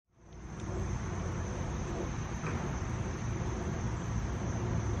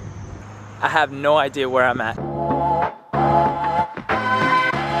I have no idea where I'm at.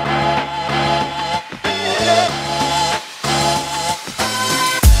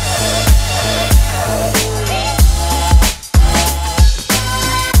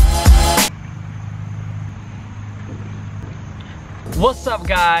 What's up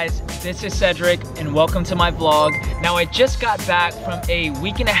guys, this is Cedric and welcome to my vlog. Now I just got back from a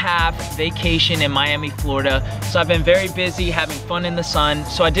week and a half vacation in Miami, Florida. So I've been very busy having fun in the sun,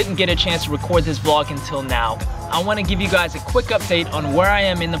 so I didn't get a chance to record this vlog until now. I want to give you guys a quick update on where I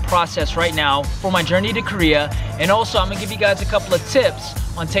am in the process right now for my journey to Korea, and also I'm going to give you guys a couple of tips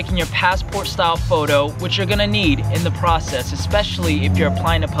on taking your passport style photo, which you're gonna need in the process, especially if you're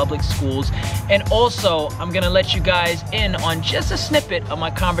applying to public schools. And also, I'm gonna let you guys in on just a snippet of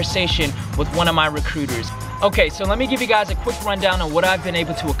my conversation with one of my recruiters. Okay, so let me give you guys a quick rundown on what I've been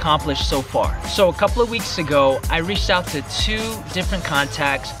able to accomplish so far. So a couple of weeks ago, I reached out to 2 different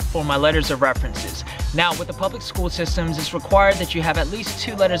contacts for my letters of references. Now, with the public school systems, it's required that you have at least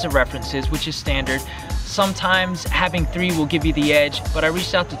 2 letters of references, which is standard. Sometimes having 3 will give you the edge, but I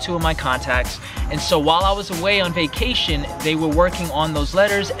reached out to 2 of my contacts. And so while I was away on vacation, they were working on those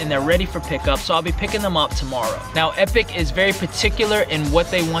letters and they're ready for pickup, so I'll be picking them up tomorrow. Now, EPIK is very particular in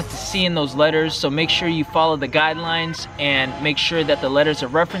what they want to see in those letters, so make sure you follow the guidelines and make sure that the letters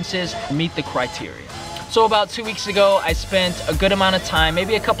of references meet the criteria. So about 2 weeks ago, I spent a good amount of time,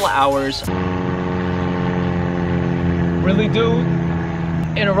 maybe a couple of hours. Really, dude?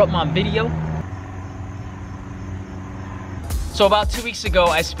 Interrupt my video? So about 2 weeks ago,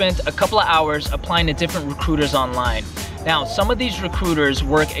 I spent a couple of hours applying to different recruiters online. Now, some of these recruiters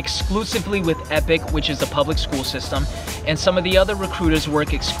work exclusively with EPIK, which is the public school system, and some of the other recruiters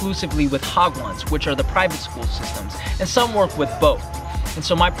work exclusively with Hagwons, which are the private school systems, and some work with both. And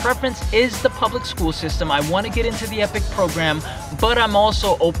so my preference is the public school system. I want to get into the EPIK program, but I'm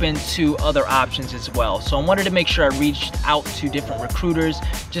also open to other options as well. So I wanted to make sure I reached out to different recruiters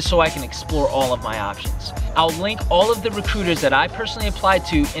just so I can explore all of my options. I'll link all of the recruiters that I personally applied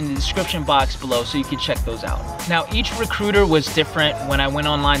to in the description box below so you can check those out. Now, each recruiter was different when I went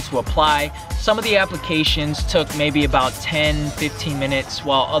online to apply. Some of the applications took maybe about 10-15 minutes,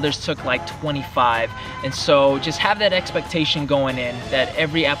 while others took like 25. And so just have that expectation going in that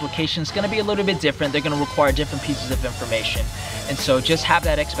every application is going to be a little bit different. They're going to require different pieces of information. And so just have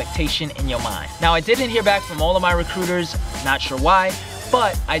that expectation in your mind. Now, I didn't hear back from all of my recruiters, not sure why,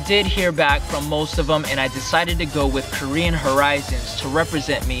 but I did hear back from most of them, and I decided to go with Korean Horizons to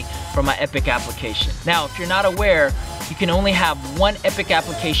represent me for my EPIK application. Now, if you're not aware, you can only have 1 EPIK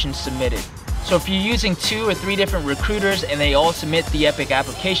application submitted. So if you're using 2 or 3 different recruiters and they all submit the EPIK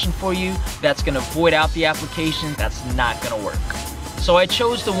application for you, that's gonna void out the application. That's not gonna work. So I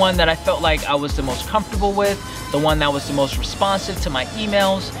chose the one that I felt like I was the most comfortable with, the one that was the most responsive to my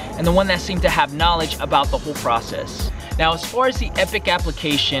emails, and the one that seemed to have knowledge about the whole process. Now, as far as the EPIK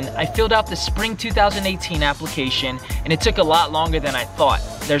application, I filled out the spring 2018 application, and it took a lot longer than I thought.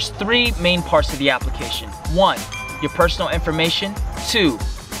 There's 3 main parts of the application. 1, your personal information. 2,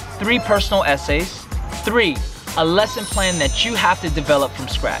 3 personal essays. 3, a lesson plan that you have to develop from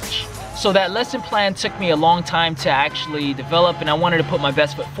scratch. So that lesson plan took me a long time to actually develop, and I wanted to put my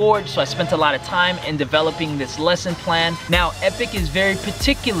best foot forward, so I spent a lot of time in developing this lesson plan. Now, EPIK is very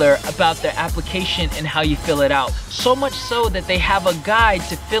particular about their application and how you fill it out. So much so that they have a guide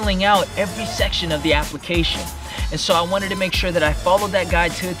to filling out every section of the application. And so I wanted to make sure that I followed that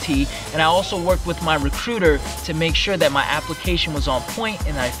guide to a T, and I also worked with my recruiter to make sure that my application was on point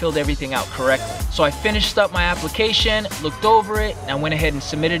and that I filled everything out correctly. So I finished up my application, looked over it, and I went ahead and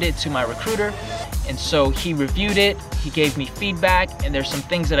submitted it to my recruiter. And so he reviewed it, he gave me feedback, and there's some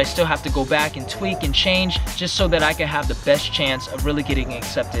things that I still have to go back and tweak and change just so that I can have the best chance of really getting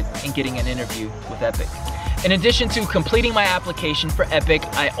accepted and getting an interview with EPIK. In addition to completing my application for EPIK,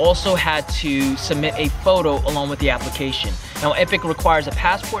 I also had to submit a photo along with the application. Now, EPIK requires a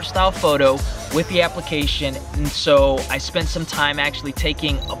passport style photo with the application, and so I spent some time actually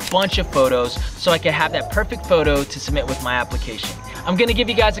taking a bunch of photos so I could have that perfect photo to submit with my application. I'm gonna give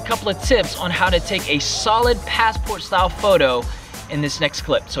you guys a couple of tips on how to take a solid passport style photo in this next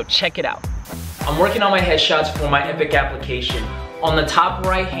clip, so check it out. I'm working on my headshots for my EPIK application. On the top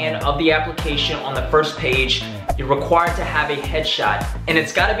right hand of the application on the first page, you're required to have a headshot. And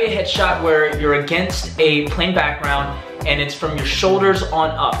it's gotta be a headshot where you're against a plain background and it's from your shoulders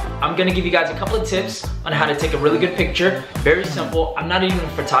on up. I'm gonna give you guys a couple of tips on how to take a really good picture. Very simple. I'm not even a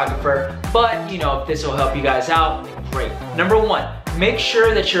photographer, but you know, if this will help you guys out, great. Number 1, make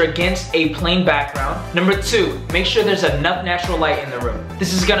sure that you're against a plain background. Number 2, make sure there's enough natural light in the room.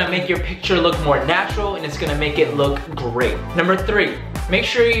 This is gonna make your picture look more natural and it's gonna make it look great. Number 3, make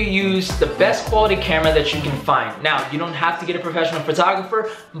sure you use the best quality camera that you can find. Now, you don't have to get a professional photographer,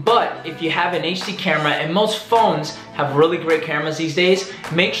 but if you have an HD camera, and most phones have really great cameras these days,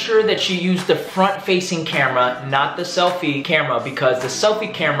 make sure that you use the front-facing camera, not the selfie camera, because the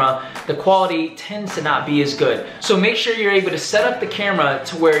selfie camera, the quality tends to not be as good. So make sure you're able to set up the camera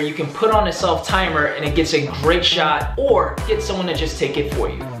to where you can put on a self-timer and it gets a great shot, or get someone to just take it for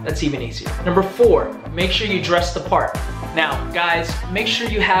you. That's even easier. Number 4, make sure you dress the part. Now, guys, make sure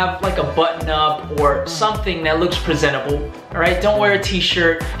you have like a button up or something that looks presentable. All right, don't wear a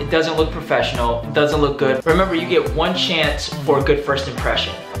t-shirt. It doesn't look professional. It doesn't look good. Remember, you get one chance for a good first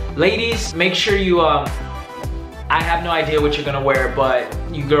impression. Ladies, make sure you, I have no idea what you're gonna wear, but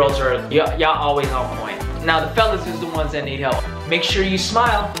you girls are, y'all always on point. Now, the fellas is the ones that need help. Make sure you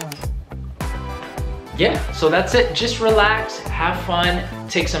smile. Yeah, so that's it. Just relax, have fun,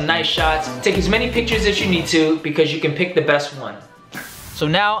 take some nice shots, take as many pictures as you need to, because you can pick the best one. So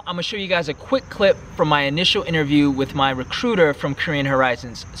now I'm gonna show you guys a quick clip from my initial interview with my recruiter from Korean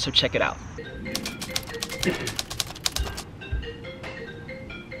Horizons, so check it out.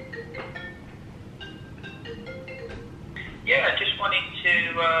 Yeah, I just wanted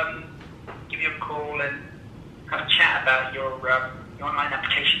to give you a call and have a chat about your online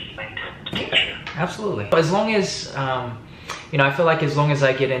application you made to teach you. Absolutely. As long as, you know, I feel like as long as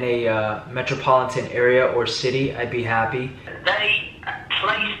I get in a metropolitan area or city, I'd be happy. They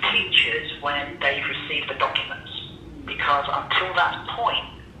place teachers when they've received the documents, because until that point,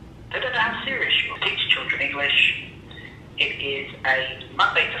 they don't know how serious you are. Teach children English. It is a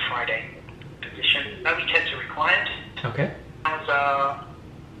Monday to Friday position. No weekends are required. Okay. Hours are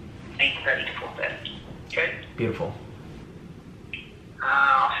 8:30 to 4:30. Okay? Beautiful.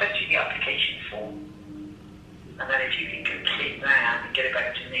 I'll send you the application form, and then if you can complete that and get it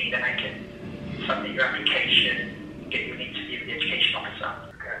back to me, then I can submit your application and get you an interview with the education officer.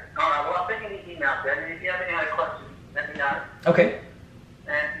 Okay. Alright, well I'll send you these emails then, and if you have any other questions, let me know. Okay.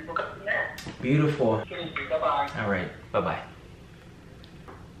 And we'll go from there. Beautiful. Bye-bye. Alright, bye-bye.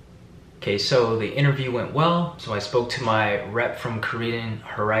 Okay, so the interview went well. So I spoke to my rep from Korean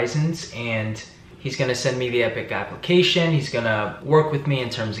Horizons, and he's gonna send me the EPIK application. He's gonna work with me in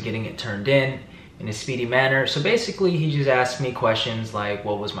terms of getting it turned in a speedy manner. So basically, he just asked me questions like,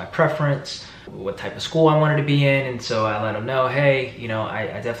 what was my preference? What type of school I wanted to be in? And so I let him know, hey, you know, I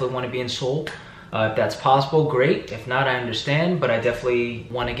definitely wanna be in Seoul. If that's possible, great. If not, I understand, but I definitely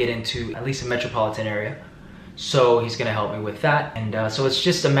wanna get into at least a metropolitan area. So he's gonna help me with that. And so it's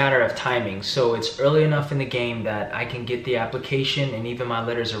just a matter of timing. So it's early enough in the game that I can get the application and even my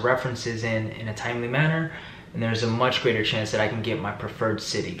letters of references in a timely manner. And there's a much greater chance that I can get my preferred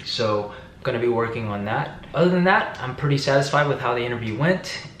city. So I'm gonna be working on that. Other than that, I'm pretty satisfied with how the interview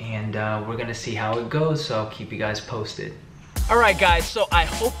went, and we're gonna see how it goes. So I'll keep you guys posted. Alright guys, so I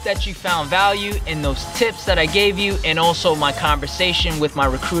hope that you found value in those tips that I gave you, and also my conversation with my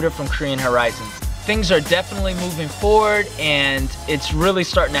recruiter from Korean Horizons. Things are definitely moving forward, and it's really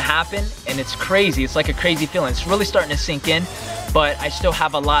starting to happen, and it's crazy. It's like a crazy feeling. It's really starting to sink in, but I still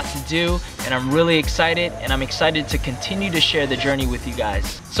have a lot to do, and I'm really excited, and I'm excited to continue to share the journey with you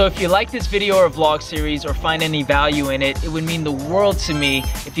guys. So if you like this video or vlog series or find any value in it, it would mean the world to me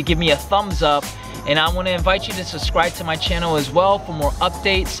if you give me a thumbs up. And I want to invite you to subscribe to my channel as well for more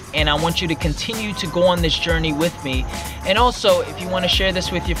updates, and I want you to continue to go on this journey with me. And also, if you want to share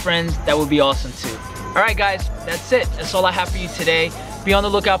this with your friends, that would be awesome too. Alright guys, that's it. That's all I have for you today. Be on the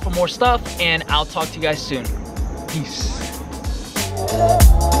lookout for more stuff, and I'll talk to you guys soon. Peace.